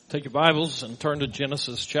Take your Bibles and turn to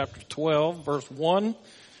Genesis chapter 12, verse 1.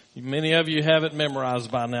 Many of you have it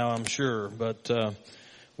memorized by now, I'm sure, but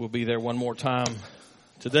we'll be there one more time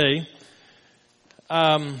today.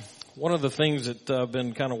 One of the things that I've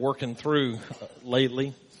been kind of working through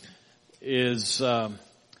lately is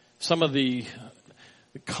some of the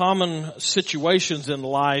common situations in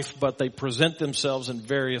life, but they present themselves in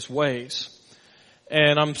various ways.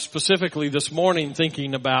 And I'm specifically this morning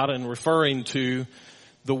thinking about and referring to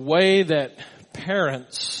the way that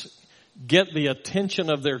parents get the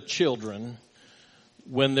attention of their children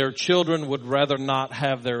when their children would rather not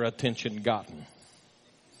have their attention gotten.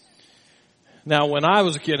 Now, when I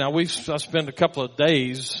was a kid, I spent a couple of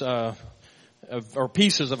days, or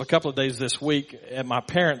pieces of a couple of days this week at my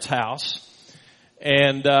parents' house.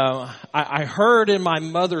 And I heard in my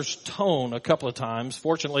mother's tone a couple of times,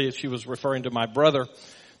 fortunately she was referring to my brother,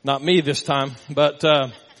 not me this time, but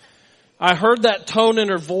I heard that tone in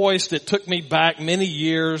her voice that took me back many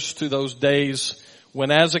years to those days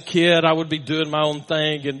when as a kid I would be doing my own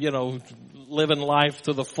thing and, living life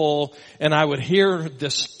to the full. And I would hear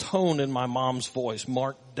this tone in my mom's voice,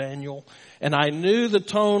 Mark Daniel. And I knew the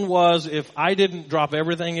tone was if I didn't drop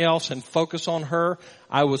everything else and focus on her,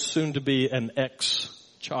 I was soon to be an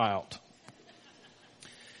ex-child.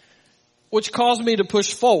 Which caused me to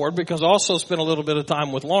push forward because I also spent a little bit of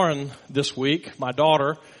time with Lauren this week, my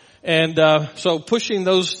daughter. And so pushing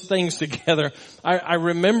those things together, I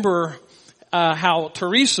remember how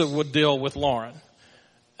Teresa would deal with Lauren.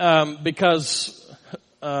 Because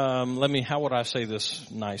how would I say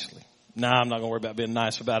this nicely? I'm not going to worry about being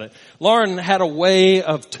nice about it. Lauren had a way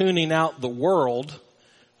of tuning out the world.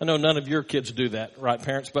 I know none of your kids do that, right,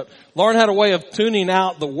 parents? But Lauren had a way of tuning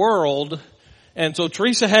out the world. And so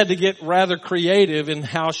Teresa had to get rather creative in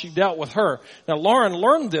how she dealt with her. Now Lauren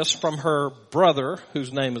learned this from her brother,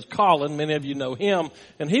 whose name is Colin. Many of you know him.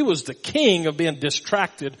 And he was the king of being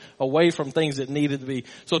distracted away from things that needed to be.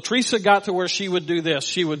 So Teresa got to where she would do this.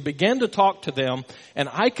 She would begin to talk to them, and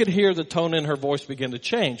I could hear the tone in her voice begin to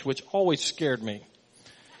change, which always scared me.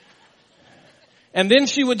 And then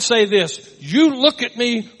she would say this, "You look at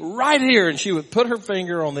me right here." And she would put her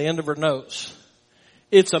finger on the end of her nose.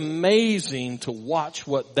 It's amazing to watch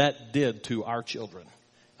what that did to our children.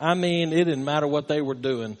 I mean, it didn't matter what they were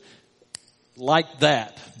doing. Like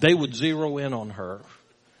that, they would zero in on her.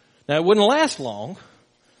 Now, it wouldn't last long.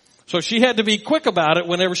 So she had to be quick about it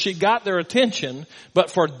whenever she got their attention.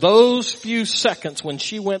 But for those few seconds when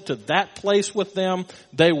she went to that place with them,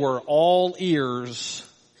 they were all ears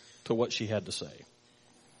to what she had to say.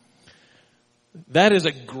 That is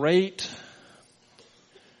a great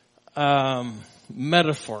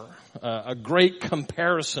metaphor, a great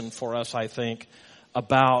comparison for us, I think,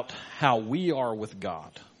 about how we are with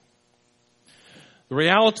God. The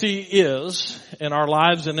reality is, in our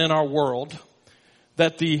lives and in our world,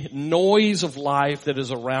 that the noise of life that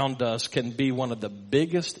is around us can be one of the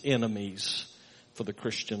biggest enemies for the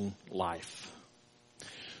Christian life.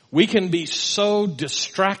 We can be so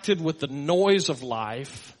distracted with the noise of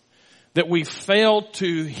life that we fail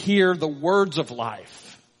to hear the words of life.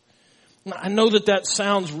 I know that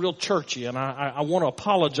sounds real churchy, and I want to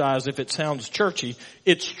apologize if it sounds churchy.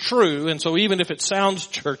 It's true, and so even if it sounds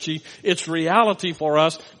churchy, it's reality for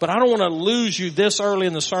us. But I don't want to lose you this early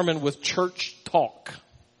in the sermon with church talk.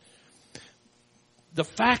 The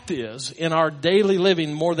fact is, in our daily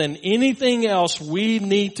living, more than anything else, we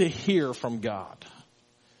need to hear from God.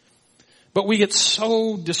 But we get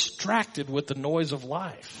so distracted with the noise of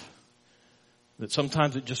life that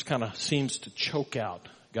sometimes it just kind of seems to choke out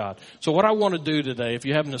God. So what I want to do today, if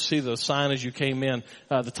you happen to see the sign as you came in,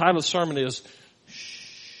 the title of the sermon is,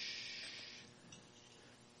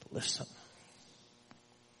 Listen.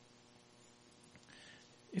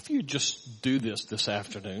 If you just do this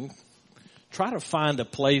afternoon, try to find a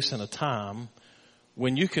place and a time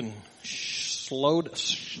when you can slow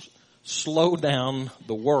down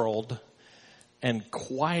the world and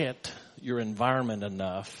quiet your environment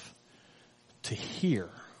enough to hear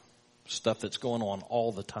stuff that's going on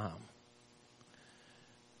all the time.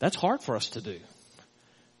 That's hard for us to do.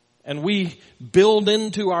 And we build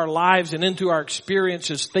into our lives and into our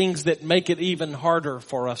experiences things that make it even harder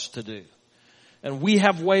for us to do. And we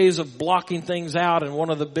have ways of blocking things out. And one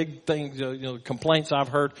of the big things, complaints I've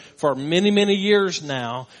heard for many, many years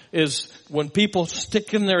now is when people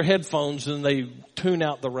stick in their headphones and they tune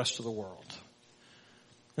out the rest of the world.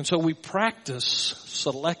 And so we practice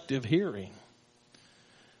selective hearing.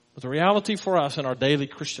 But the reality for us in our daily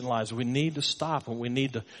Christian lives, we need to stop and we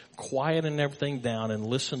need to quieten everything down and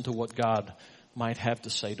listen to what God might have to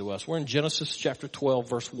say to us. We're in Genesis chapter 12,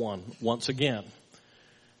 verse 1, once again.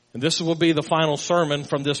 And this will be the final sermon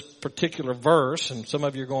from this particular verse. And some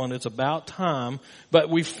of you are going, it's about time. But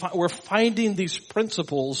we're finding these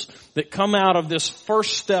principles that come out of this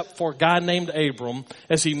first step for a guy named Abram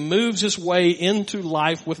as he moves his way into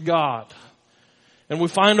life with God. And we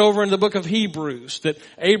find over in the book of Hebrews that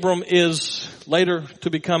Abram is later to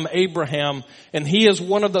become Abraham. And he is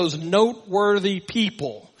one of those noteworthy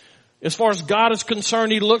people. As far as God is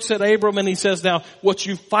concerned, he looks at Abram and he says, now, what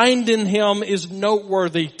you find in him is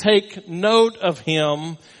noteworthy. Take note of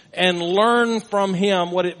him and learn from him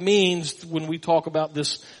what it means when we talk about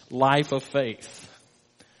this life of faith.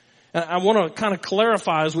 And I want to kind of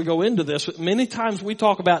clarify as we go into this. Many times we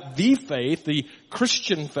talk about the faith, the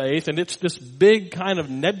Christian faith, and it's this big kind of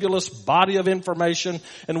nebulous body of information,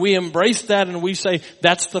 and we embrace that and we say,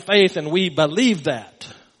 that's the faith, and we believe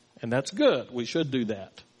that. And that's good. We should do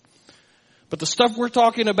that. But the stuff we're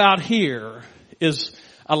talking about here is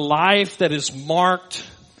a life that is marked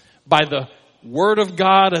by the Word of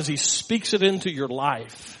God as He speaks it into your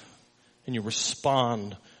life, and you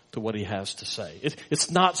respond to what He has to say.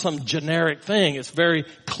 It's not some generic thing. It's very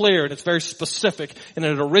clear and it's very specific, and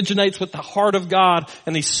it originates with the heart of God,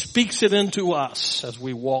 and He speaks it into us as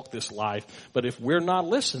we walk this life. But if we're not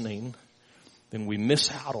listening, then we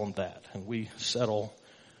miss out on that, and we settle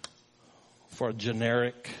for a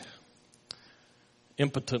generic,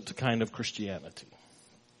 impotent kind of Christianity.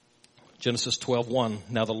 Genesis 12:1.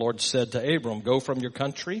 Now the Lord said to Abram, go from your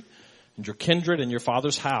country and your kindred and your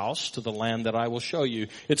father's house to the land that I will show you.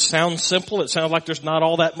 It sounds simple. It sounds like there's not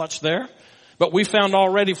all that much there. But we found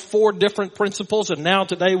already 4 different principles, and now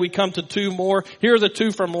today we come to 2 more. Here are the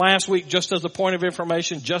 2 from last week, just as a point of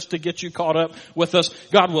information, just to get you caught up with us.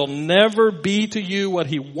 God will never be to you what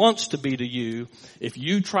He wants to be to you if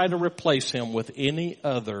you try to replace Him with any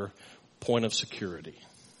other point of security.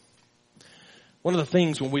 One of the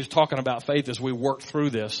things when we're talking about faith as we work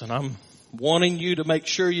through this, and I'm wanting you to make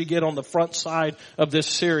sure you get on the front side of this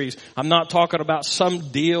series. I'm not talking about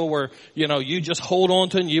some deal where, you just hold on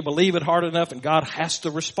to it and you believe it hard enough and God has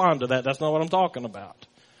to respond to that. That's not what I'm talking about.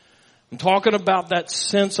 I'm talking about that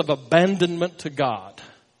sense of abandonment to God,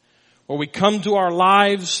 where we come to our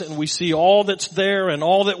lives and we see all that's there and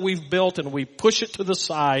all that we've built, and we push it to the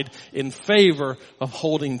side in favor of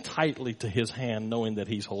holding tightly to His hand, knowing that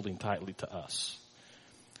He's holding tightly to us.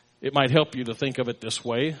 It might help you to think of it this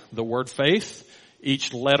way. The word faith,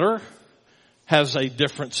 each letter has a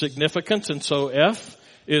different significance, and so F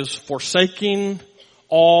is forsaking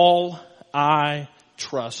all, I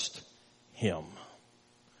trust Him.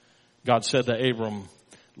 God said to Abram,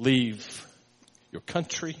 leave your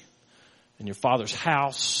country and your father's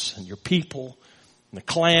house and your people and the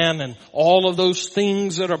clan and all of those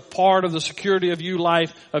things that are part of the security of your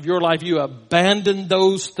life. You abandon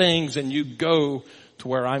those things and you go to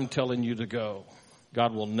where I'm telling you to go.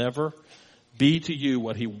 God will never be to you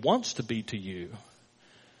what He wants to be to you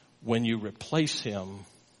when you replace Him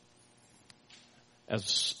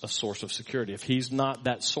as a source of security. If He's not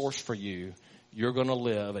that source for you, you're going to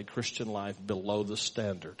live a Christian life below the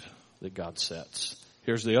standard that God sets.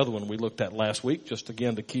 Here's the other one we looked at last week, just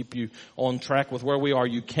again to keep you on track with where we are.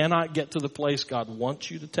 You cannot get to the place God wants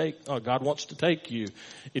to take you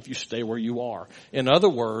if you stay where you are. In other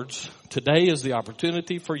words, today is the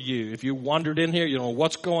opportunity for you. If you wandered in here, you don't know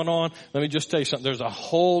what's going on. Let me just tell you something. There's a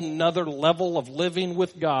whole nother level of living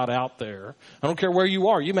with God out there. I don't care where you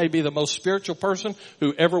are. You may be the most spiritual person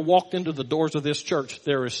who ever walked into the doors of this church.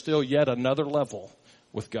 There is still yet another level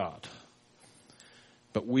with God.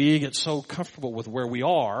 But we get so comfortable with where we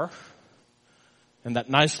are and that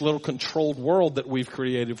nice little controlled world that we've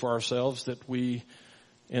created for ourselves that we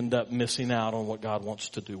end up missing out on what God wants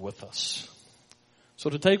to do with us. So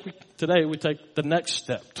today we take the next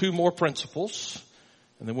step, 2 more principles,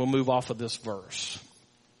 and then we'll move off of this verse.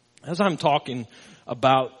 As I'm talking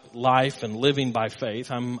about life and living by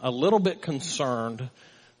faith, I'm a little bit concerned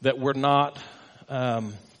that we're not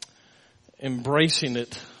embracing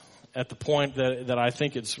it at the point that I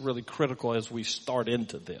think it's really critical as we start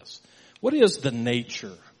into this. What is the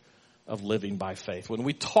nature of living by faith? When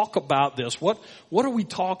we talk about this, what are we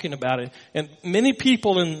talking about? And many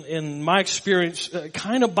people in my experience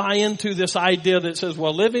kind of buy into this idea that says,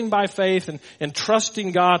 well, living by faith and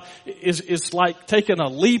trusting God is like taking a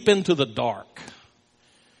leap into the dark.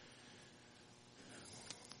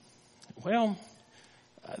 Well,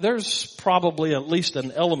 there's probably at least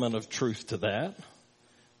an element of truth to that.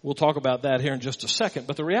 We'll talk about that here in just a second.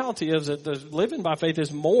 But the reality is that living by faith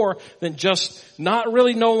is more than just not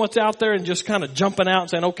really knowing what's out there and just kind of jumping out and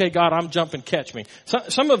saying, okay, God, I'm jumping, catch me.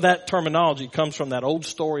 Some of that terminology comes from that old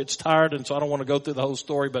story. It's tired, and so I don't want to go through the whole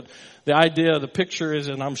story. But the idea, the picture is,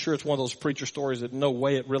 and I'm sure it's one of those preacher stories that no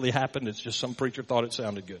way it really happened. It's just some preacher thought it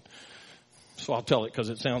sounded good. So I'll tell it because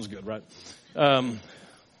it sounds good, right?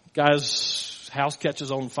 Guy's house catches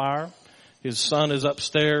on fire. His son is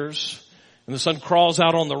upstairs. And the son crawls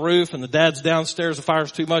out on the roof, and the dad's downstairs. The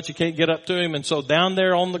fire's too much. He can't get up to him. And so down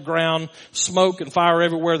there on the ground, smoke and fire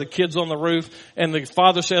everywhere. The kid's on the roof. And the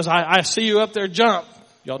father says, I see you up there, jump.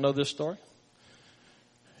 Y'all know this story?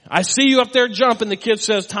 I see you up there, jump. And the kid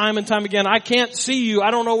says time and time again, I can't see you. I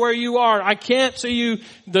don't know where you are. I can't see you.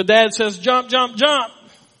 The dad says, jump, jump, jump.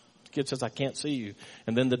 The kid says, I can't see you.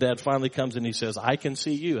 And then the dad finally comes and he says, I can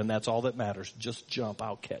see you. And that's all that matters. Just jump.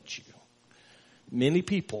 I'll catch you. Many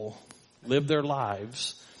people live their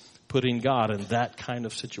lives putting God in that kind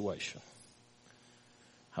of situation.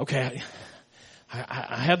 Okay,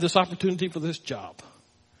 I have this opportunity for this job.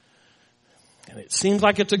 And it seems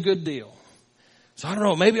like it's a good deal. So I don't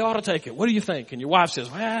know, maybe I ought to take it. What do you think? And your wife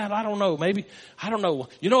says, well, I don't know, maybe, I don't know.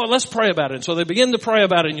 You know what, let's pray about it. And so they begin to pray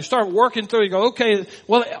about it and you start working through. You go, okay,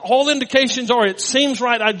 well, all indications are it seems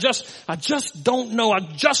right. I just don't know. I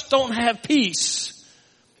just don't have peace.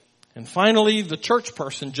 And finally, the church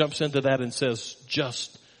person jumps into that and says,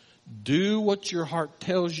 just do what your heart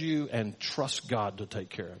tells you and trust God to take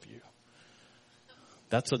care of you.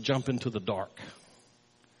 That's a jump into the dark.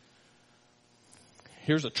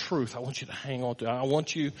 Here's a truth I want you to hang on to. I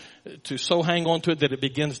want you to so hang on to it that it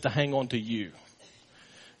begins to hang on to you.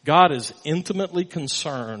 God is intimately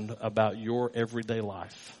concerned about your everyday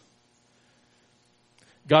life.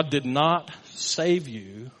 God did not save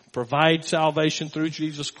you, provide salvation through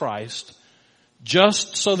Jesus Christ,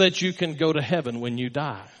 just so that you can go to heaven when you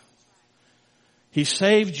die. He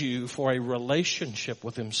saved you for a relationship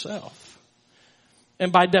with Himself.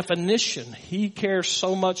 And by definition, He cares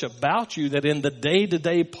so much about you that in the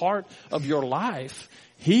day-to-day part of your life,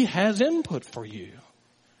 He has input for you.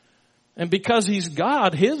 And because He's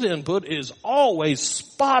God, His input is always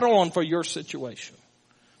spot on for your situation.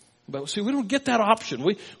 But see, we don't get that option.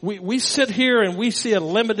 We sit here and we see a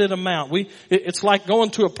limited amount. It's like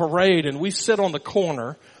going to a parade and we sit on the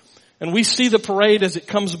corner and we see the parade as it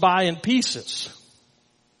comes by in pieces.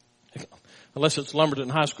 Unless it's Lumberton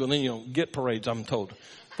High School, and then you don't get parades, I'm told.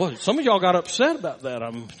 Boy, some of y'all got upset about that.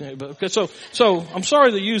 Okay, so I'm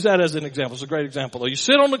sorry to use that as an example. It's a great example though. You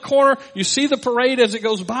sit on the corner, you see the parade as it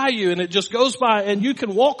goes by you, and it just goes by, and you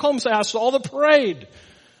can walk home and say, I saw the parade.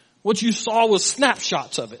 What you saw was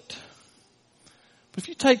snapshots of it. But if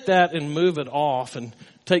you take that and move it off and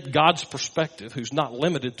take God's perspective, who's not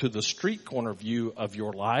limited to the street corner view of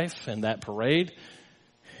your life and that parade,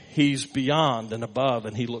 He's beyond and above,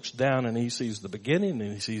 and He looks down and He sees the beginning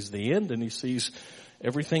and He sees the end and He sees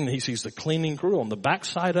everything. He sees the cleaning crew on the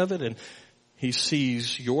backside of it, and He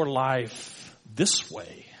sees your life this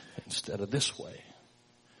way instead of this way.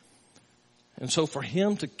 And so for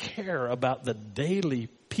Him to care about the daily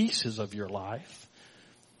pieces of your life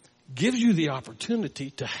gives you the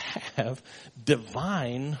opportunity to have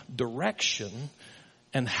divine direction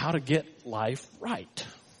and how to get life right.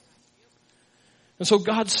 And so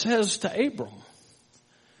God says to Abram,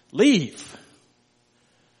 leave.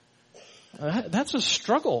 That's a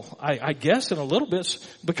struggle, I guess, in a little bit,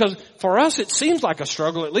 because for us it seems like a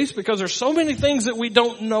struggle, at least because there's so many things that we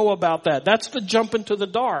don't know about that. That's the jump into the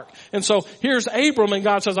dark. And so here's Abram, and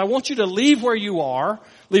God says, I want you to leave where you are,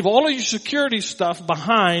 leave all of your security stuff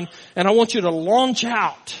behind, and I want you to launch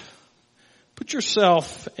out. Put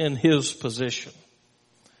yourself in His position.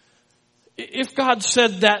 If God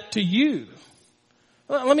said that to you,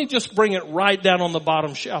 let me just bring it right down on the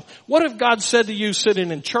bottom shelf. What if God said to you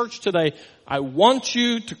sitting in church today, I want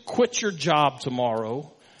you to quit your job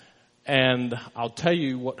tomorrow, and I'll tell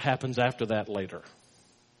you what happens after that later.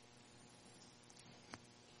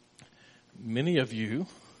 Many of you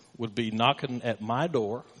would be knocking at my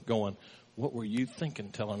door going, what were you thinking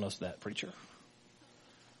telling us that, preacher?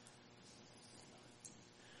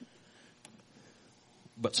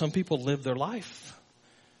 But some people live their life,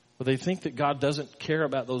 but they think that God doesn't care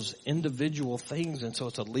about those individual things, and so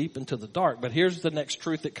it's a leap into the dark. But here's the next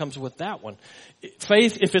truth that comes with that one.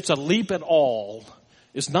 Faith, if it's a leap at all,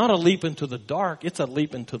 is not a leap into the dark, it's a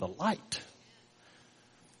leap into the light.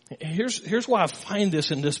 Here's why I find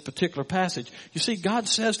this in this particular passage. You see, God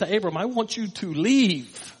says to Abram, I want you to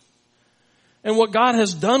leave. And what God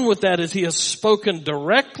has done with that is he has spoken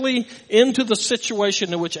directly into the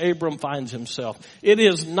situation in which Abram finds himself. It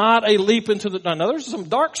is not a leap into the, now there's some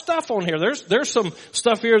dark stuff on here. There's some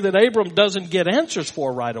stuff here that Abram doesn't get answers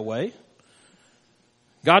for right away.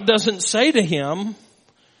 God doesn't say to him,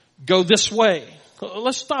 go this way.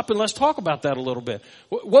 Let's stop and let's talk about that a little bit.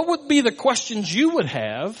 What would be the questions you would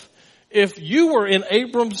have if you were in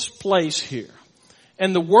Abram's place here?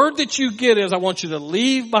 And the word that you get is, I want you to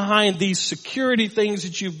leave behind these security things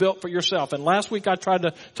that you've built for yourself. And last week I tried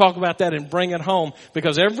to talk about that and bring it home,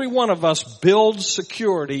 because every one of us builds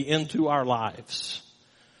security into our lives.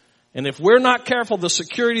 And if we're not careful, the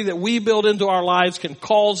security that we build into our lives can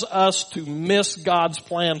cause us to miss God's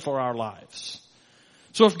plan for our lives.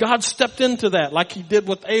 So if God stepped into that like he did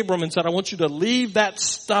with Abram and said, I want you to leave that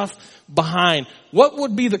stuff behind, what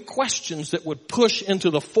would be the questions that would push into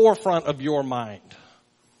the forefront of your mind?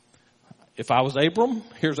 If I was Abram,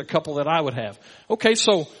 here's a couple that I would have. Okay,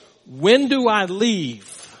 so when do I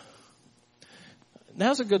leave?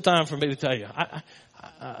 Now's a good time for me to tell you.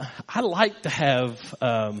 I like to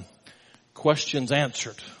have questions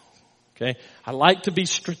answered. Okay, I like to be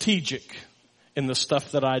strategic in the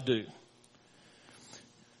stuff that I do.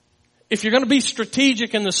 If you're going to be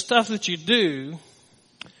strategic in the stuff that you do,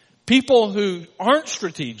 people who aren't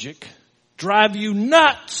strategic drive you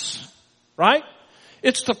nuts, right?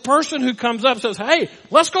 It's the person who comes up and says, hey,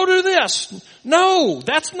 let's go do this. No,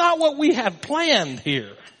 that's not what we have planned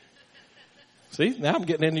here. See, now I'm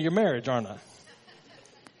getting into your marriage, aren't I?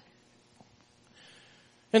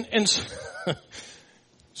 And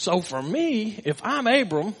so for me, if I'm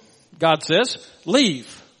Abram, God says,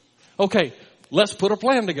 leave. Okay, let's put a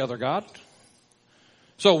plan together, God.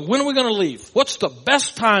 So when are we going to leave? What's the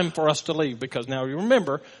best time for us to leave? Because now you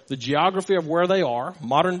remember the geography of where they are,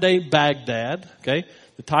 modern day Baghdad, okay?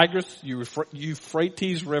 The Tigris,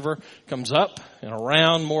 Euphrates River comes up and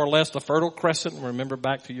around more or less the Fertile Crescent. Remember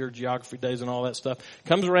back to your geography days and all that stuff.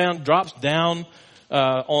 Comes around, drops down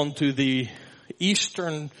onto the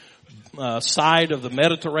eastern side of the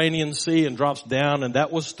Mediterranean Sea and drops down, and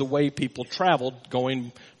that was the way people traveled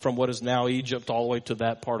going from what is now Egypt all the way to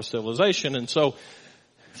that part of civilization. And so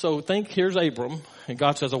think here's Abram, and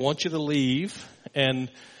God says, I want you to leave. And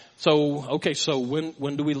so, okay, so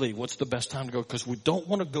when do we leave? What's the best time to go? Because we don't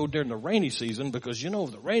want to go during the rainy season, because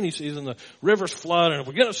the rainy season, the rivers flood, and if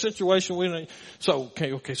we get in a situation, so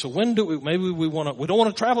when do we, maybe we don't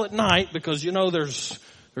want to travel at night, because there's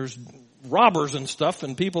robbers and stuff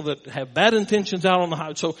and people that have bad intentions out on the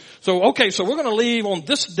highway. So we're going to leave on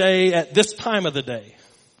this day at this time of the day.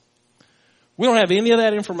 We don't have any of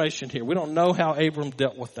that information here. We don't know how Abram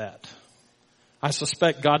dealt with that. I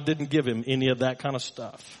suspect God didn't give him any of that kind of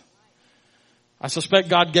stuff. I suspect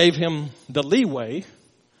God gave him the leeway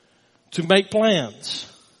to make plans.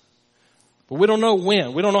 But we don't know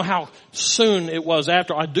when. We don't know how soon it was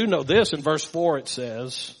after. I do know this. In verse 4 it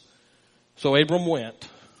says, so Abram went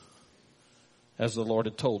as the Lord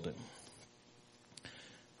had told him.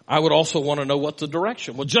 I would also want to know what the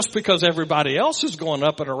direction. Well, just because everybody else is going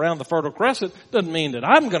up and around the Fertile Crescent doesn't mean that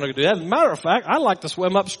I'm going to do that. As a matter of fact, I like to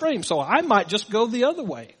swim upstream, so I might just go the other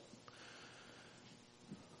way.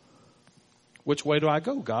 Which way do I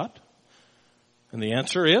go, God? And the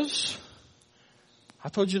answer is, I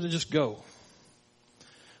told you to just go.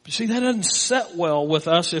 But see, that doesn't set well with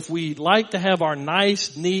us if we like to have our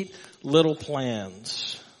nice, neat little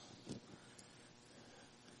plans.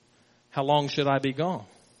 How long should I be gone?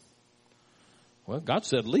 Well, God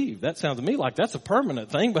said leave. That sounds to me like that's a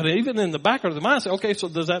permanent thing. But even in the back of the mind, I say, okay, so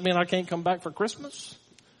does that mean I can't come back for Christmas?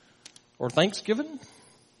 Or Thanksgiving?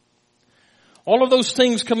 All of those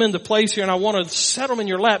things come into place here, and I want to set them in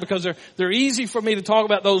your lap because they're easy for me to talk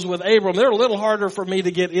about those with Abram. They're a little harder for me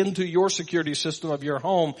to get into your security system of your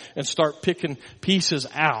home and start picking pieces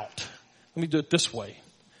out. Let me do it this way.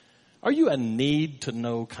 Are you a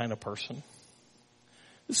need-to-know kind of person?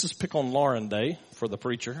 This is Pick on Lauren Day for the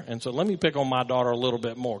preacher, and so let me pick on my daughter a little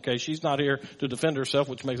bit more, okay? She's not here to defend herself,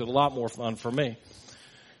 which makes it a lot more fun for me.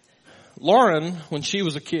 Lauren, when she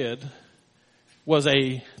was a kid, was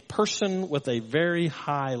a person with a very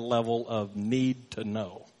high level of need to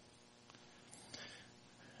know.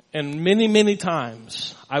 And many, many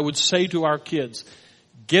times I would say to our kids,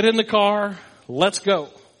 get in the car, let's go.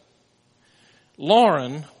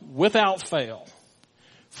 Lauren, without fail,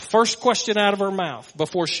 first question out of her mouth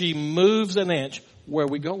before she moves an inch, where are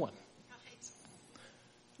we going?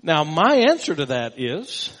 Now my answer to that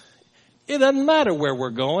is, it doesn't matter where we're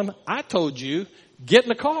going. I told you, get in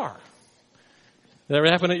the car. That ever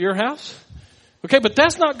happen at your house? Okay, but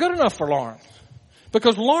that's not good enough for Lauren.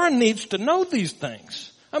 Because Lauren needs to know these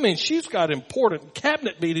things. I mean, she's got important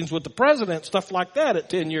cabinet meetings with the president, stuff like that at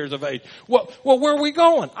 10 years of age. Well, where are we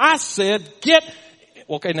going? I said,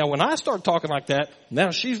 okay, now when I start talking like that,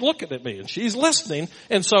 now she's looking at me and she's listening.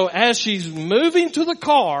 And so as she's moving to the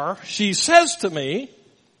car, she says to me,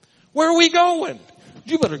 where are we going?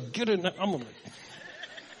 You better get in there.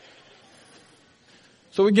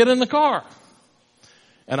 So we get in the car.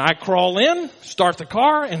 And I crawl in, start the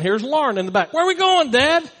car, and here's Lauren in the back. Where are we going,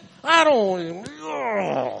 Dad? I don't.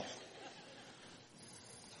 Ugh.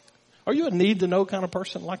 Are you a need-to-know kind of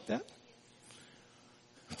person like that?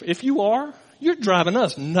 If you are, you're driving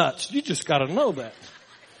us nuts. You just got to know that.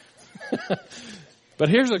 But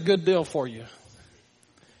here's a good deal for you.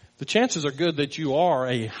 The chances are good that you are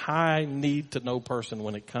a high need-to-know person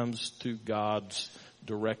when it comes to God's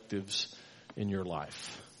directives in your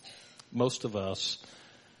life. Most of us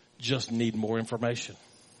just need more information.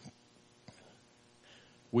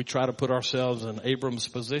 We try to put ourselves in Abram's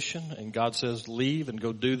position, and God says, leave and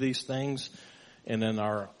go do these things. And in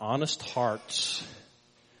our honest hearts,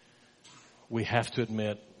 we have to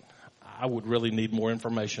admit, I would really need more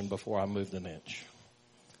information before I moved an inch.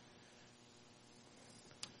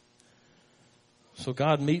 So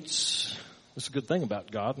God meets, it's a good thing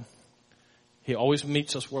about God. He always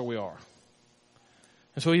meets us where we are.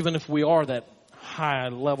 And so even if we are that high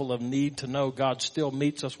level of need to know, God still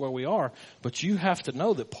meets us where we are. But you have to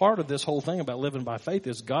know that part of this whole thing about living by faith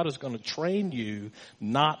is God is going to train you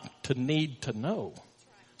not to need to know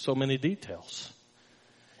so many details.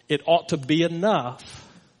 It ought to be enough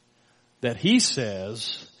that He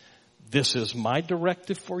says, this is my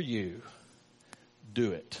directive for you.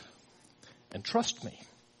 Do it. And trust me.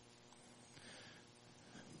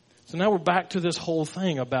 So now we're back to this whole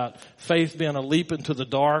thing about faith being a leap into the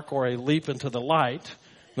dark or a leap into the light.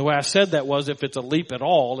 The way I said that was, if it's a leap at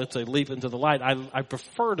all, it's a leap into the light. I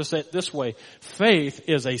prefer to say it this way. Faith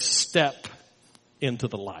is a step into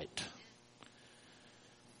the light.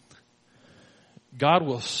 God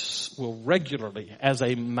will regularly, as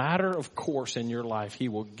a matter of course in your life, He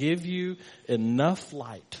will give you enough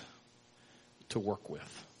light to work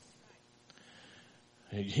with.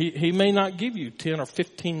 He may not give you 10 or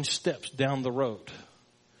 15 steps down the road.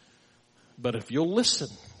 But if you'll listen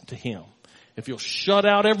to Him, if you'll shut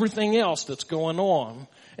out everything else that's going on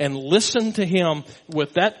and listen to Him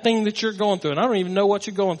with that thing that you're going through, and I don't even know what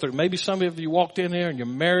you're going through. Maybe some of you walked in here and your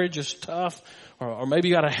marriage is tough, or maybe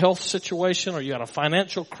you got a health situation, or you got a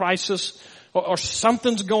financial crisis, or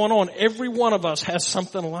something's going on. Every one of us has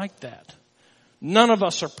something like that. None of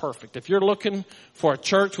us are perfect. If you're looking for a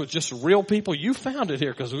church with just real people, you found it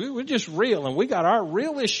here because we're just real and we got our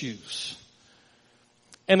real issues.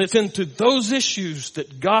 And it's into those issues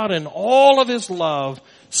that God in all of His love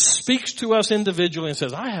speaks to us individually and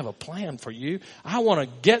says, I have a plan for you. I want to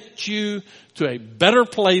get you to a better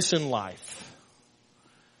place in life.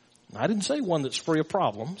 I didn't say one that's free of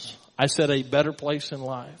problems. I said a better place in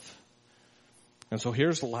life. And so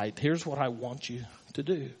here's the light. Here's what I want you to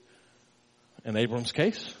do. In Abram's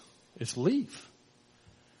case, it's leave.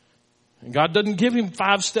 And God doesn't give him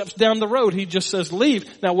 5 steps down the road. He just says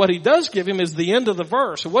leave. Now what He does give him is the end of the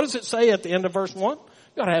verse. So what does it say at the end of verse 1?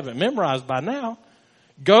 You've got to have it memorized by now.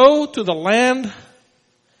 Go to the land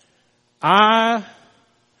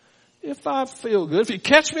if I feel good. If you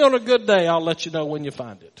catch me on a good day, I'll let you know when you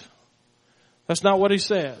find it. That's not what He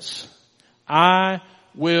says. I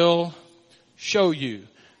will show you.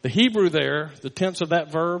 The Hebrew there, the tense of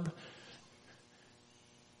that verb,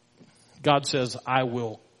 God says, I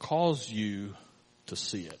will cause you to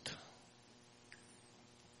see it.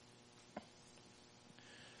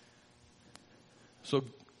 So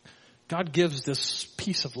God gives this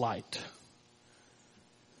piece of light.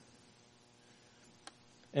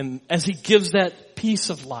 And as He gives that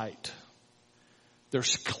piece of light,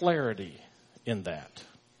 there's clarity in that.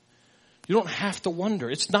 You don't have to wonder.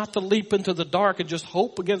 It's not the leap into the dark and just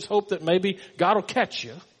hope against hope that maybe God will catch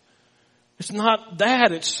you. It's not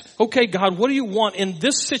that. It's, okay, God, what do you want in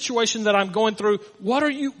this situation that I'm going through? What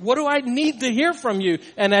do I need to hear from you?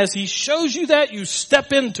 And as He shows you that, you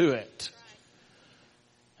step into it.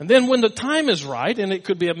 And then when the time is right, and it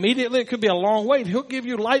could be immediately, it could be a long wait, He'll give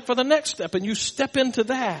you light for the next step, and you step into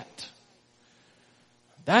that.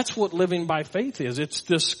 That's what living by faith is. It's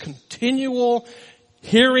this continual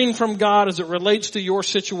hearing from God as it relates to your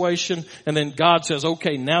situation, and then God says,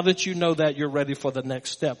 okay, now that you know that, you're ready for the next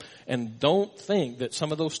step. And don't think that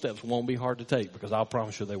some of those steps won't be hard to take, because I'll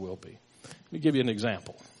promise you they will be. Let me give you an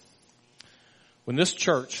example. When this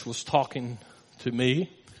church was talking to me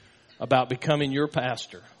about becoming your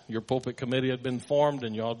pastor, your pulpit committee had been formed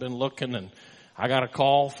and y'all had been looking, and I got a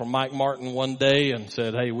call from Mike Martin one day and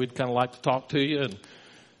said, hey, we'd kind of like to talk to you. And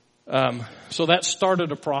So that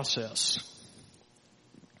started a process.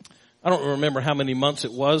 I don't remember how many months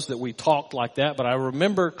it was that we talked like that, but I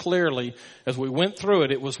remember clearly as we went through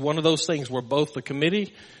it, it was one of those things where both the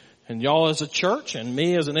committee and y'all as a church and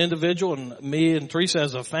me as an individual and me and Teresa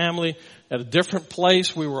as a family at a different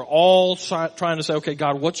place, we were all trying to say, okay,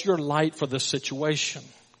 God, what's your light for this situation?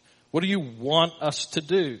 What do you want us to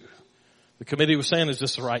do? The committee was saying, is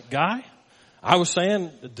this the right guy? I was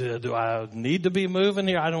saying, do I need to be moving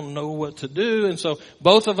here? I don't know what to do. And so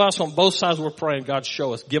both of us on both sides were praying, God,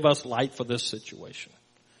 show us, give us light for this situation.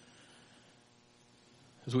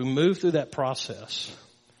 As we moved through that process,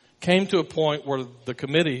 came to a point where the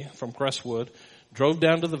committee from Crestwood drove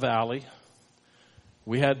down to the valley.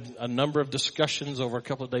 We had a number of discussions over a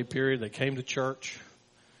couple of day period. They came to church.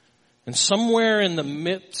 And somewhere in the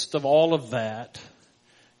midst of all of that,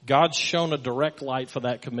 God's shown a direct light for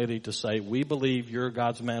that committee to say, we believe you're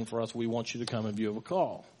God's man for us. We want you to come in view of a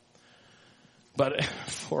call. But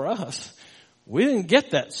for us, we didn't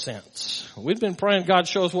get that sense. We'd been praying, God,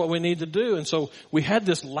 show us what we need to do. And so we had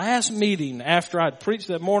this last meeting after I'd preached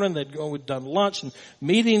that morning. We'd done lunch and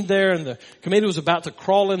meeting there, and the committee was about to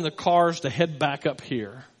crawl in the cars to head back up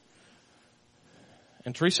here.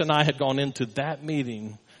 And Teresa and I had gone into that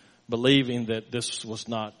meeting believing that this was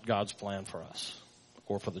not God's plan for us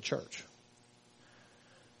or for the church.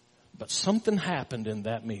 But something happened in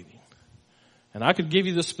that meeting. And I could give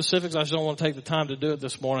you the specifics. I just don't want to take the time to do it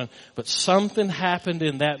this morning. But something happened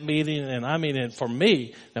in that meeting. And for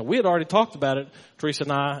me, now we had already talked about it, Teresa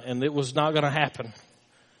and I, and it was not going to happen.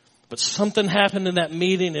 But something happened in that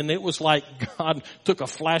meeting, and it was like God took a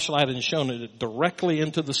flashlight and shone it directly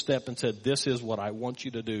into the step and said, this is what I want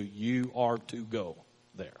you to do. You are to go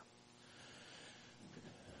there.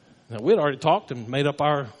 Now, we had already talked and made up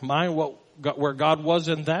our mind where God was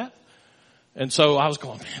in that. And so I was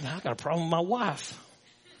going, man, I got a problem with my wife.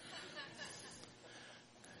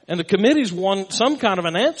 And the committees want some kind of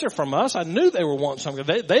an answer from us. I knew they were wanting something.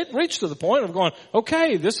 They'd reached to the point of going,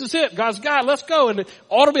 okay, this is it. God's got it. Let's go. And it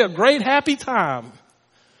ought to be a great, happy time.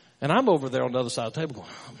 And I'm over there on the other side of the table going,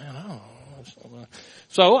 oh, man, I don't know.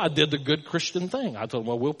 So I did the good Christian thing. I told them,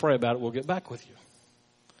 well, we'll pray about it. We'll get back with you.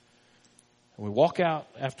 We walk out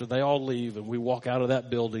after they all leave, and we walk out of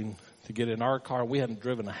that building to get in our car. We hadn't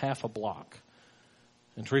driven a half a block.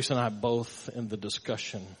 And Teresa and I both in the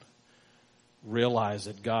discussion realized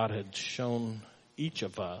that God had shown each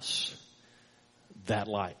of us that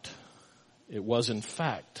light. It was, in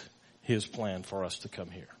fact, His plan for us to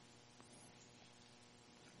come here.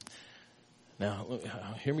 Now,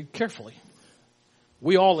 hear me carefully.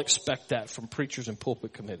 We all expect that from preachers and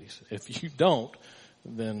pulpit committees. If you don't,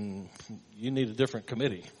 then you need a different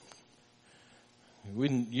committee.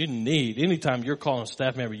 You need, anytime you're calling a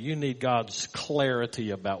staff member, you need God's clarity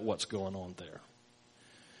about what's going on there.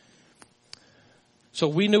 So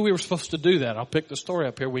we knew we were supposed to do that. I'll pick the story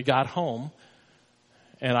up here. We got home,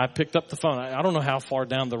 and I picked up the phone. I don't know how far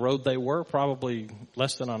down the road they were, probably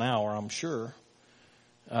less than an hour, I'm sure.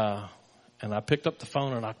 And I picked up the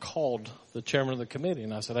phone, and I called the chairman of the committee,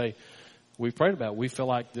 and I said, hey, we prayed about it. We feel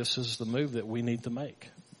like this is the move that we need to make.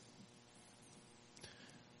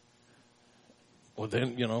 Well,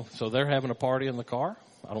 then, so they're having a party in the car.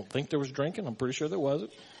 I don't think there was drinking. I'm pretty sure there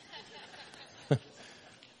wasn't.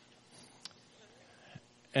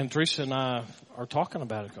 And Teresa and I are talking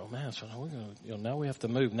about it. Go, man, so we're gonna, now we have to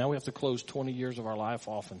move. Now we have to close 20 years of our life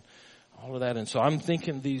off and all of that. And so I'm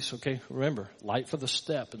thinking remember, light for the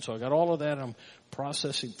step. And so I got all of that. I'm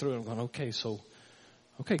processing through it. I'm going,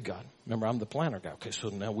 okay, God, remember, I'm the planner guy. Okay, so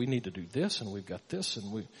now we need to do this, and we've got this,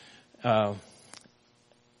 and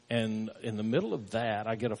and in the middle of that,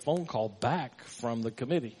 I get a phone call back from the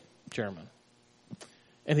committee chairman.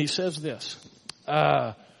 And he says this,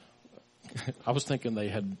 I was thinking they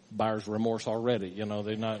had buyer's remorse already.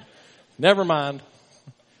 They're not, never mind.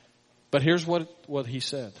 But here's what he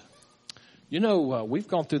said. We've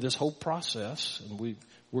gone through this whole process, and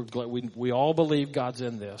we're glad, we all believe God's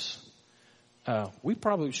in this. We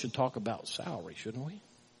probably should talk about salary, shouldn't we?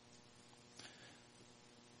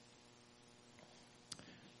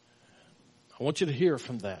 I want you to hear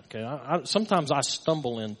from that. Okay, sometimes I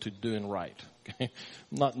stumble into doing right. Okay,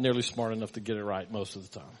 I'm not nearly smart enough to get it right most of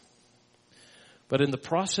the time. But in the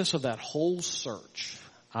process of that whole search,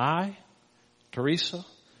 I, Teresa,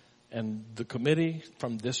 and the committee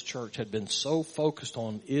from this church had been so focused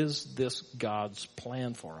on, is this God's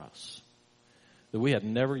plan for us? That we had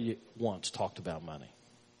never once talked about money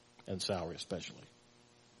and salary especially.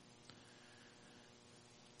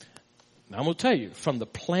 Now I'm going to tell you, from the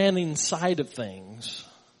planning side of things,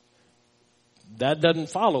 that doesn't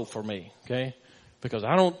follow for me, okay? Because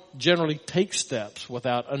I don't generally take steps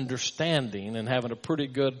without understanding and having a pretty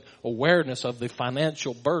good awareness of the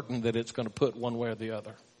financial burden that it's going to put one way or the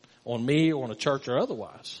other, on me or on a church or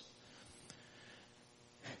otherwise.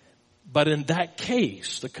 But in that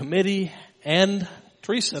case, the committee and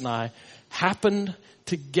Teresa and I happened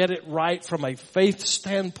to get it right from a faith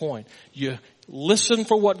standpoint. You listen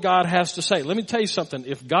for what God has to say. Let me tell you something.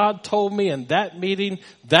 If God told me in that meeting,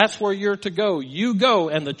 that's where you're to go, you go.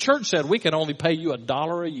 And the church said, we can only pay you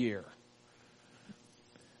 $1 a year.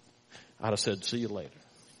 I'd have said, see you later.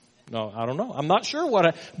 No, I don't know. I'm not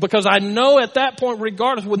sure because I know at that point,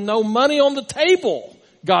 regardless, with no money on the table,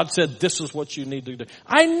 God said, this is what you need to do.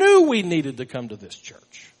 I knew we needed to come to this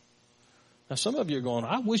church. Now, some of you are going,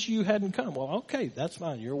 I wish you hadn't come. Well, okay, that's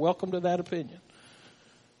fine. You're welcome to that opinion.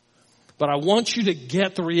 But I want you to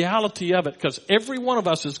get the reality of it, because every one of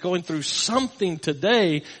us is going through something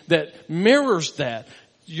today that mirrors that.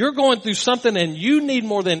 You're going through something, and you need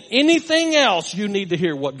more than anything else, you need to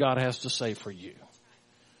hear what God has to say for you.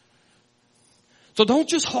 So don't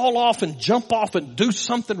just haul off and jump off and do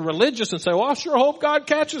something religious and say, well, I sure hope God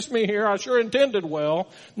catches me here. I sure intended well.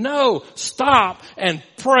 No, stop and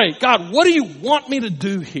pray. God, what do you want me to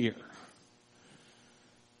do here?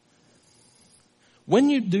 When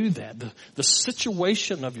you do that, the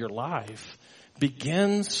situation of your life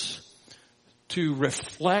begins to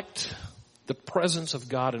reflect the presence of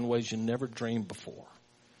God in ways you never dreamed before.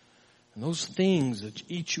 And those things that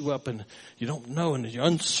eat you up and you don't know and you're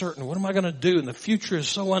uncertain, what am I going to do? And the future is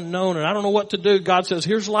so unknown and I don't know what to do. God says,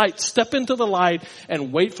 here's light. Step into the light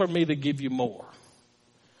and wait for me to give you more.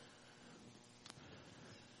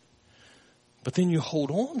 But then you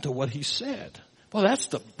hold on to what he said. Well, that's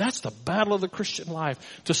the battle of the Christian life.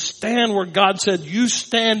 To stand where God said, you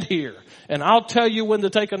stand here and I'll tell you when to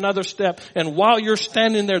take another step. And while you're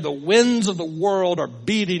standing there, the winds of the world are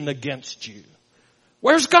beating against you.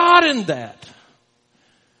 Where's God in that?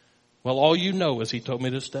 Well, all you know is he told me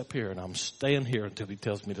to step here and I'm staying here until he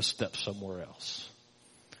tells me to step somewhere else.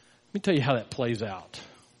 Let me tell you how that plays out.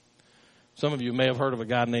 Some of you may have heard of a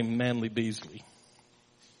guy named Manly Beasley.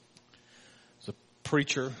 He's a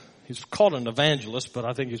preacher. He's called an evangelist, but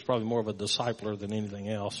I think he's probably more of a discipler than anything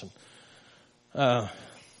else. And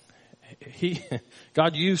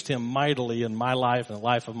God used him mightily in my life and the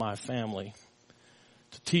life of my family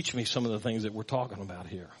to teach me some of the things that we're talking about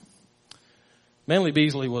here. Manly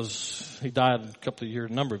Beasley he died a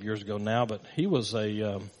number of years ago now, but he was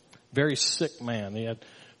a very sick man. He had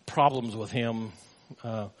problems with him.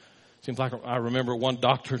 Seems like I remember one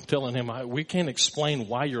doctor telling him, we can't explain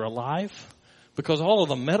why you're alive because all of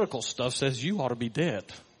the medical stuff says you ought to be dead.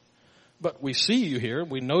 But we see you here.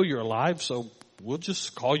 We know you're alive, so we'll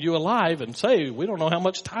just call you alive and say, we don't know how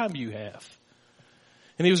much time you have.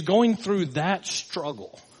 And he was going through that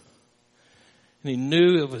struggle. And he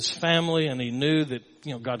knew of his family and he knew that,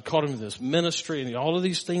 God called him to this ministry and all of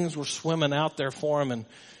these things were swimming out there for him.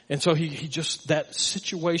 And so he just, that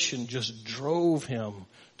situation just drove him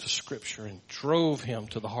to Scripture and drove him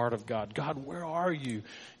to the heart of God. God, where are you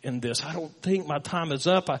in this? I don't think my time is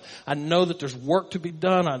up. I know that there's work to be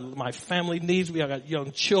done. My family needs me. I got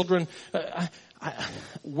young children.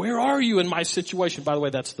 Where are you in my situation? By the way,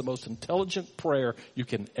 that's the most intelligent prayer you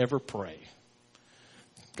can ever pray.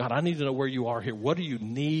 God, I need to know where you are here. What do you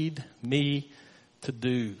need me to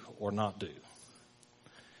do or not do?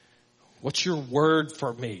 What's your word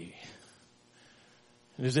for me?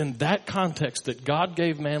 It is in that context that God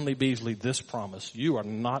gave Manly Beasley this promise. You are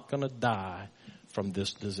not going to die from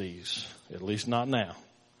this disease, at least not now.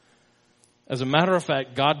 As a matter of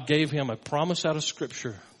fact, God gave him a promise out of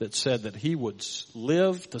Scripture that said that he would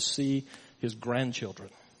live to see his grandchildren.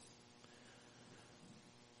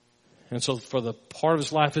 And so for the part of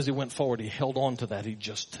his life as he went forward, he held on to that. He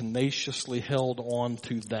just tenaciously held on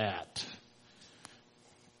to that.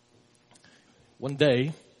 One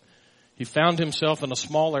day, he found himself in a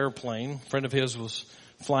small airplane. A friend of his was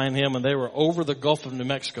flying him, and they were over the Gulf of New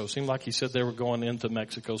Mexico. Seemed like he said they were going into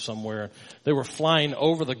Mexico somewhere. They were flying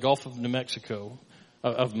over the Gulf of New Mexico,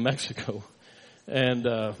 and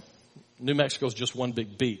New Mexico is just one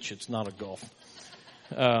big beach. It's not a gulf.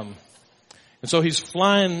 And so he's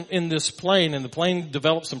flying in this plane, and the plane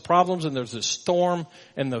develops some problems, and there's this storm,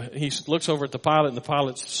 and he looks over at the pilot, and the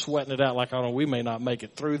pilot's sweating it out like, oh, we may not make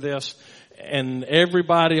it through this. And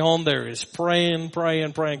everybody on there is praying,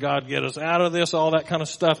 God, get us out of this, all that kind of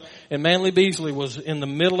stuff. And Manly Beasley was in the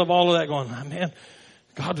middle of all of that going, man,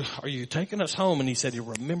 God, are you taking us home? And he said he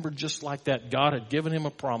remembered just like that. God had given him a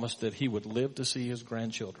promise that he would live to see his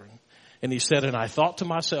grandchildren. And he said, and I thought to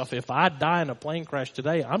myself, if I die in a plane crash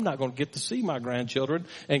today, I'm not going to get to see my grandchildren.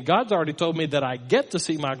 And God's already told me that I get to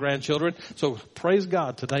see my grandchildren. So praise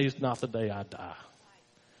God, today is not the day I die.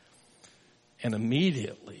 And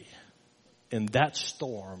immediately in that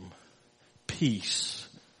storm, peace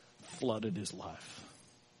flooded his life.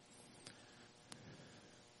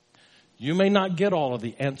 You may not get all of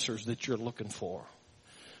the answers that you're looking for.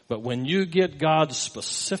 But when you get God's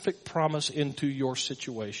specific promise into your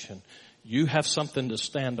situation, you have something to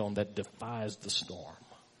stand on that defies the storm.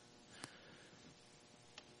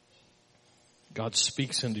 God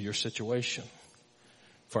speaks into your situation.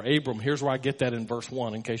 For Abram, here's where I get that in verse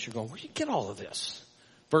 1, in case you're going, where do you get all of this?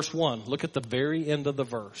 Verse 1, look at the very end of the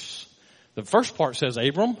verse. The first part says,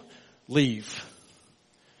 Abram, leave.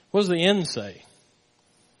 What does the end say?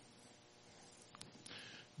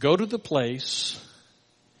 Go to the place,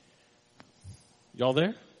 y'all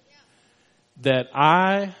there? Yeah. That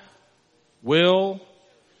I will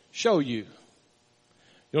show you. You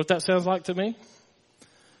know what that sounds like to me?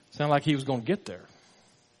 Sounds like he was going to get there.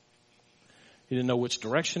 He didn't know which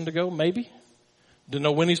direction to go, maybe. Didn't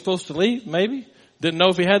know when he's supposed to leave, maybe. Didn't know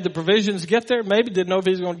if he had the provisions to get there, maybe. Didn't know if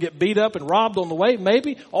he was going to get beat up and robbed on the way,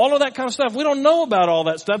 maybe. All of that kind of stuff. We don't know about all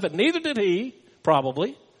that stuff, and neither did he,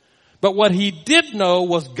 probably. But what he did know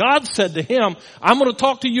was God said to him, I'm going to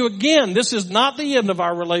talk to you again. This is not the end of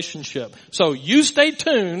our relationship. So you stay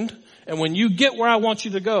tuned, and when you get where I want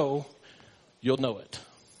you to go, you'll know it.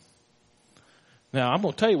 Now, I'm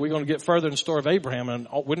going to tell you, we're going to get further in the story of Abraham, and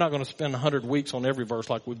we're not going to spend 100 weeks on every verse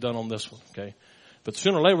like we've done on this one, okay? But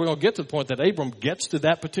sooner or later, we're going to get to the point that Abram gets to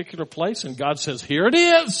that particular place, and God says, here it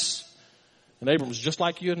is. And Abram's just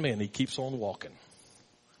like you and me, and he keeps on walking.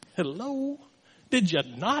 Hello? Did you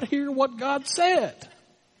not hear what God said?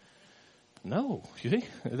 No. You see?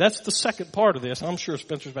 That's the second part of this. I'm sure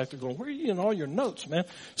Spencer's back there going, where are you in all your notes, man?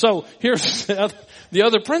 So here's the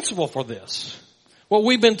other principle for this. What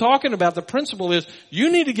we've been talking about, the principle is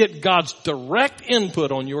you need to get God's direct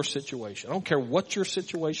input on your situation. I don't care what your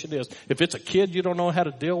situation is. If it's a kid you don't know how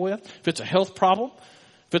to deal with, if it's a health problem,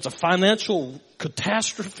 if it's a financial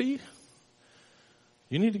catastrophe,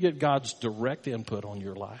 you need to get God's direct input on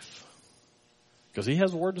your life. Because he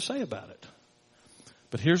has a word to say about it.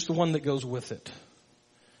 But here's the one that goes with it.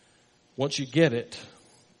 Once you get it,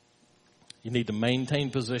 you need to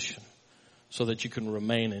maintain position so that you can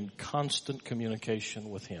remain in constant communication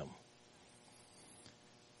with him.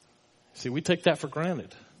 See, we take that for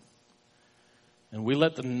granted. And we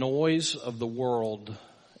let the noise of the world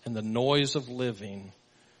and the noise of living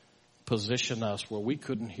position us where we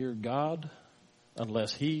couldn't hear God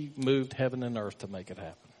unless he moved heaven and earth to make it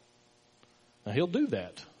happen. Now, he'll do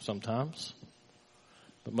that sometimes.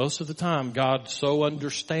 But most of the time, God so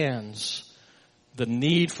understands the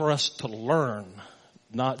need for us to learn,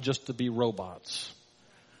 not just to be robots.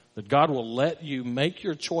 That God will let you make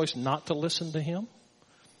your choice not to listen to him,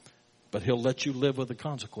 but he'll let you live with the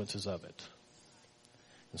consequences of it.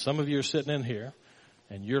 And some of you are sitting in here,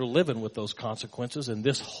 and you're living with those consequences, and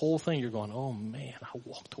this whole thing, you're going, oh man, I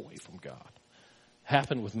walked away from God.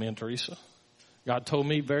 Happened with me and Teresa. God told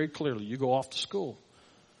me very clearly, you go off to school.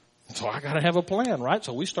 So I got to have a plan, right?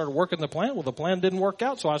 So we started working the plan. Well, the plan didn't work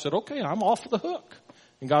out. So I said, okay, I'm off the hook.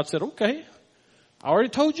 And God said, okay, I already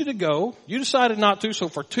told you to go. You decided not to. So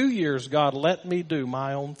for 2 years, God let me do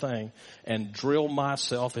my own thing and drill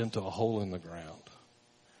myself into a hole in the ground.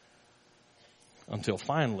 Until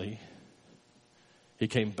finally, he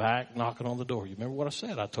came back knocking on the door. You remember what I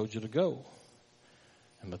said? I told you to go.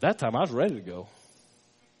 And at that time, I was ready to go.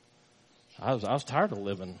 I was tired of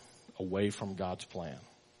living away from God's plan.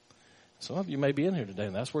 Some of you may be in here today,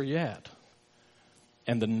 and that's where you're at.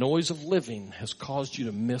 And the noise of living has caused you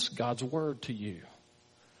to miss God's word to you.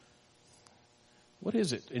 What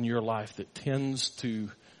is it in your life that tends to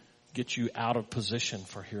get you out of position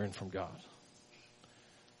for hearing from God?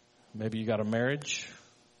 Maybe you got a marriage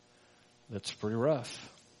that's pretty rough.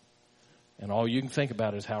 And all you can think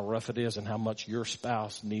about is how rough it is and how much your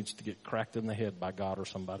spouse needs to get cracked in the head by God or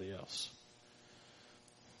somebody else.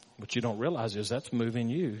 What you don't realize is that's moving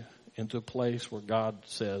you into a place where God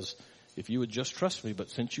says, if you would just trust me,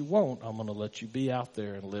 but since you won't, I'm going to let you be out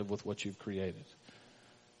there and live with what you've created.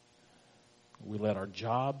 We let our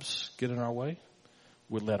jobs get in our way.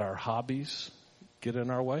 We let our hobbies get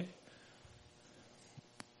in our way.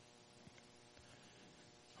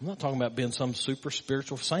 I'm not talking about being some super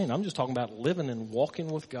spiritual saint. I'm just talking about living and walking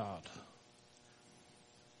with God.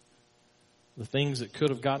 The things that could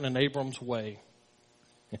have gotten in Abram's way.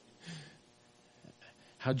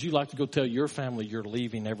 How'd you like to go tell your family you're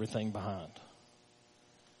leaving everything behind?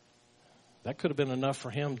 That could have been enough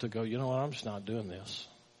for him to go, you know what, I'm just not doing this.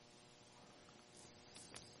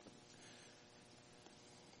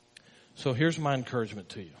 So here's my encouragement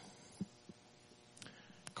to you.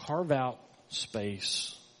 Carve out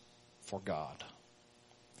space for God.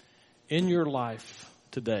 In your life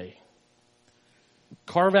today,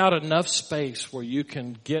 carve out enough space where you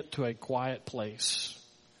can get to a quiet place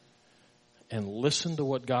and listen to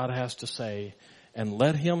what God has to say, and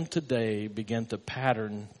let Him today begin to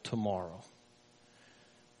pattern tomorrow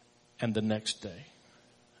and the next day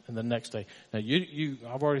and the next day. Now,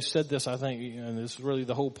 I've already said this, I think, and this is really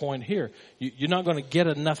the whole point here. You're not going to get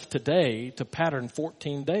enough today to pattern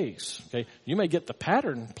 14 days. Okay, you may get the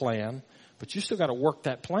pattern plan, but you still got to work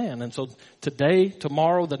that plan. And so today,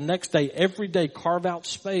 tomorrow, the next day, every day, carve out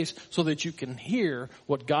space so that you can hear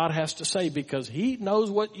what God has to say, because He knows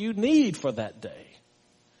what you need for that day.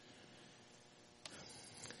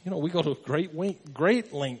 You know, we go to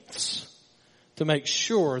great lengths to make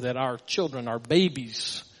sure that our children, our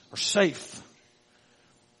babies, are safe.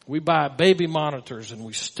 We buy baby monitors and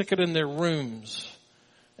we stick it in their rooms.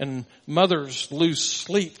 And mothers lose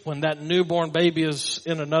sleep when that newborn baby is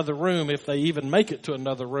in another room, if they even make it to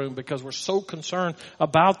another room, because we're so concerned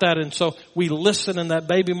about that. And so we listen, and that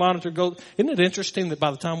baby monitor goes. Isn't it interesting that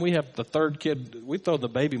by the time we have the third kid, we throw the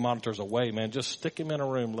baby monitors away, man. Just stick him in a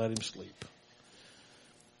room, let him sleep.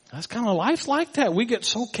 That's kind of life's like that. We get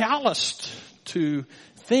so calloused to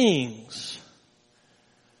things.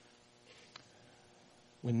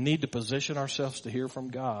 We need to position ourselves to hear from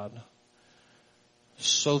God,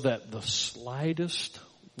 so that the slightest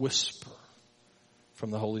whisper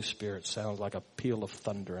from the Holy Spirit sounds like a peal of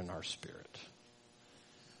thunder in our spirit.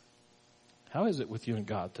 How is it with you and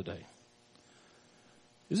God today?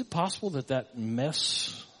 Is it possible that that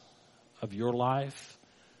mess of your life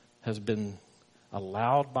has been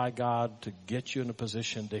allowed by God to get you in a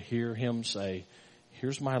position to hear Him say,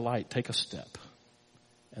 here's my light, take a step,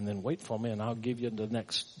 and then wait for me and I'll give you the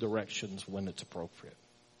next directions when it's appropriate?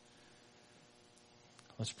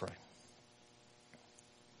 Let's pray.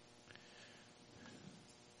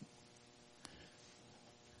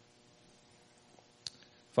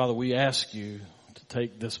 Father, we ask you to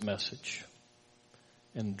take this message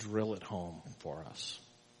and drill it home for us.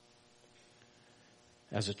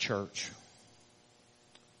 As a church,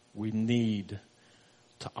 we need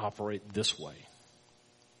to operate this way.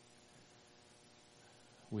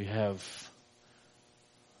 We have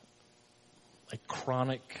a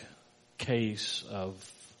chronic case of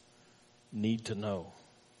need to know.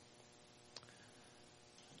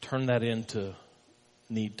 Turn that into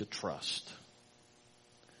need to trust.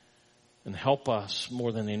 And help us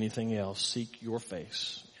more than anything else seek your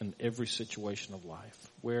face in every situation of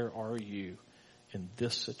life. Where are you in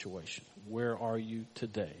this situation? Where are you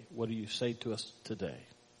today? What do you say to us today?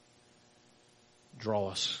 Draw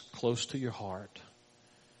us close to your heart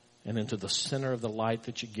and into the center of the light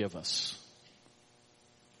that you give us.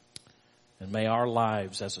 And may our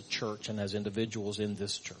lives as a church and as individuals in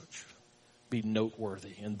this church be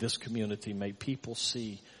noteworthy in this community. May people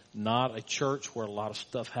see not a church where a lot of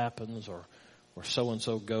stuff happens, or where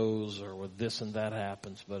so-and-so goes, or where this and that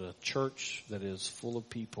happens, but a church that is full of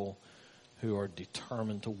people who are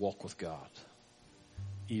determined to walk with God,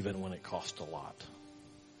 even when it costs a lot.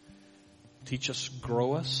 Teach us,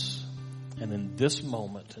 grow us, and in this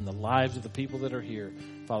moment, in the lives of the people that are here,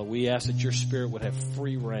 Father, we ask that your Spirit would have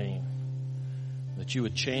free reign, that you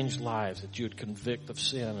would change lives, that you would convict of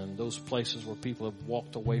sin in those places where people have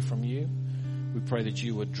walked away from you. We pray that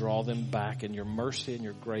you would draw them back in your mercy and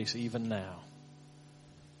your grace even now.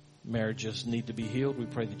 Marriages need to be healed. We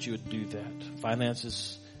pray that you would do that.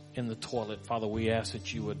 Finances in the toilet. Father, we ask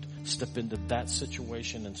that you would step into that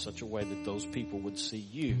situation in such a way that those people would see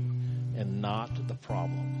you and not the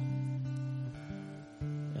problem.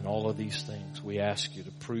 And all of these things, we ask you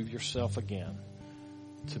to prove yourself again,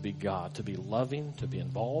 to be God, to be loving, to be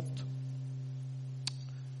involved,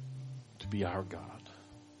 to be our God.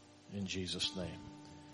 In Jesus' name.